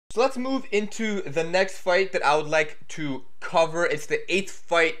So let's move into the next fight that I would like to cover. It's the 8th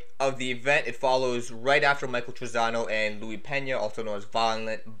fight of the event. It follows right after Michael Trizano and Louis Pena, also known as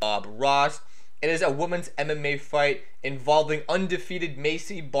Violent Bob Ross. It is a women's MMA fight involving undefeated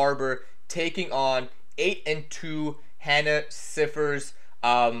Maycee Barber taking on 8-2 Hannah Cifers.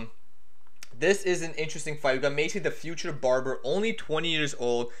 This is an interesting fight. We've got Maycee, the future Barber, only 20 years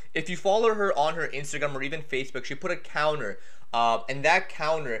old. If you follow her on her Instagram or even Facebook, she put a counter. And that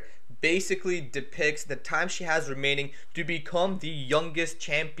counter basically depicts the time she has remaining to become the youngest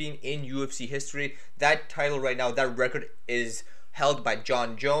champion in UFC history. That title right now, that record is held by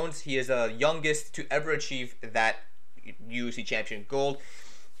John Jones. He is the youngest to ever achieve that UFC champion gold.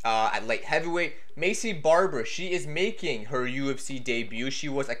 At light heavyweight, Maycee Barber, she is making her UFC debut. She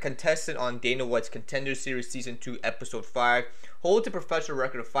was a contestant on Dana White's Contender Series Season 2, Episode 5. Holds a professional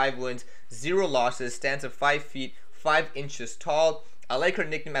record of 5 wins, 0 losses, stands at 5 feet, 5 inches tall. I like her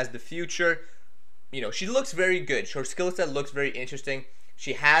nickname as the Future. You know, she looks very good. Her skill set looks very interesting.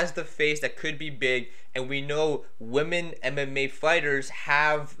 She has the face that could be big, and we know women MMA fighters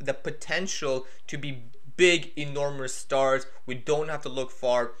have the potential to be big, enormous stars. We don't have to look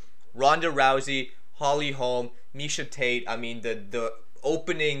far. Ronda Rousey, Holly Holm, Miesha Tate. I mean, the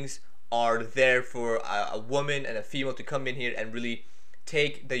openings are there for a woman and a female to come in here and really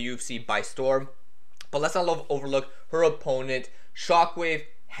take the UFC by storm. But let's not overlook her opponent, Shockwave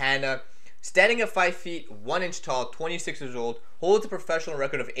Hannah. Standing at 5 feet, 1 inch tall, 26 years old, holds a professional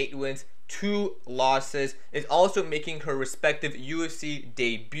record of 8 wins, 2 losses, is also making her respective UFC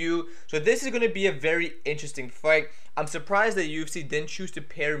debut. So this is going to be a very interesting fight. I'm surprised that UFC didn't choose to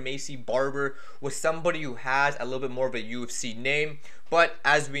pair Maycee Barber with somebody who has a little bit more of a UFC name. But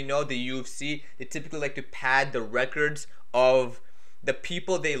as we know, the UFC, they typically like to pad the records of the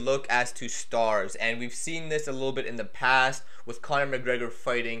people they look as to stars. And we've seen this a little bit in the past with Conor McGregor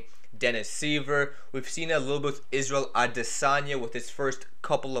fighting Dennis Seaver. We've seen it a little bit with Israel Adesanya with his first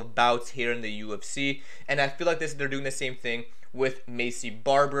couple of bouts here in the UFC. And I feel like they're doing the same thing with Maycee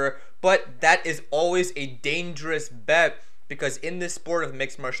Barber. But that is always a dangerous bet, because in this sport of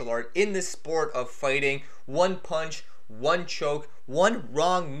mixed martial art, in this sport of fighting, one punch, one choke, one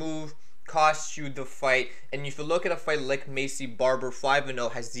wrong move costs you the fight. And if you look at a fight like Maycee Barber,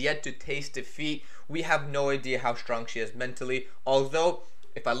 5-0, has yet to taste defeat. We have no idea how strong she is mentally. Although,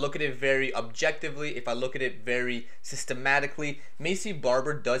 if I look at it very objectively, if I look at it very systematically, Maycee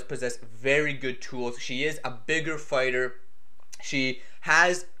Barber does possess very good tools. She is a bigger fighter. She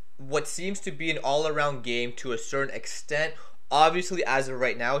has what seems to be an all-around game to a certain extent. Obviously, as of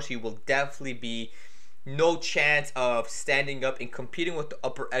right now, she will definitely be no chance of standing up and competing with the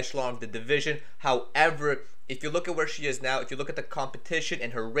upper echelon of the division. However, if you look at where she is now, if you look at the competition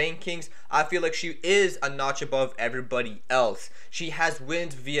and her rankings, I feel like she is a notch above everybody else. She has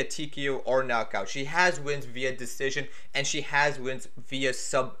wins via TKO or knockout. She has wins via decision, and she has wins via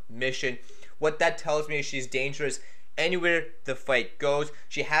submission. What that tells me is she's dangerous anywhere the fight goes.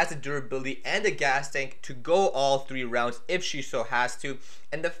 She has the durability and the gas tank to go all 3 rounds if she so has to.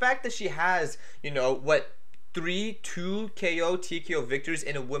 And the fact that she has, you know, 2 KO, TKO victories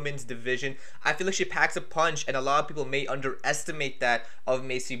in a women's division, I feel like she packs a punch, and a lot of people may underestimate that of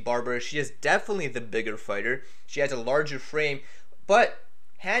Maycee Barber. She is definitely the bigger fighter. She has a larger frame, but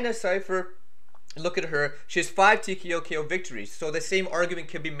Hannah Cifers, look at her. She has 5 TKO KO victories, so the same argument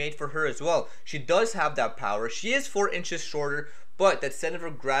can be made for her as well. She does have that power. She is 4 inches shorter, but that center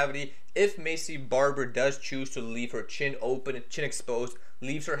of gravity, if Maycee Barber does choose to leave her chin open, chin exposed,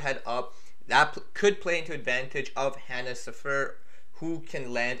 leaves her head up, that could play into advantage of Hannah Cifers, who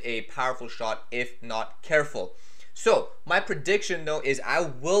can land a powerful shot if not careful. So, my prediction though is I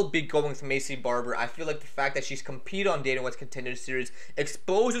will be going with Maycee Barber. I feel like the fact that she's competed on Dana White's Contender Series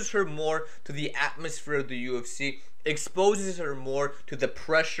exposes her more to the atmosphere of the UFC, exposes her more to the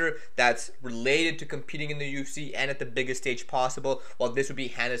pressure that's related to competing in the UFC and at the biggest stage possible. While this would be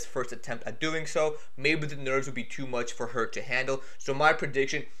Hannah's first attempt at doing so, maybe the nerves would be too much for her to handle. So my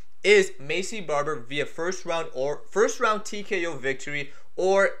prediction is Maycee Barber via first round TKO victory,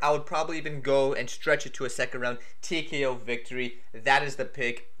 or I would probably even go and stretch it to a second round TKO victory. That is the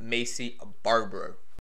pick, Maycee Barber.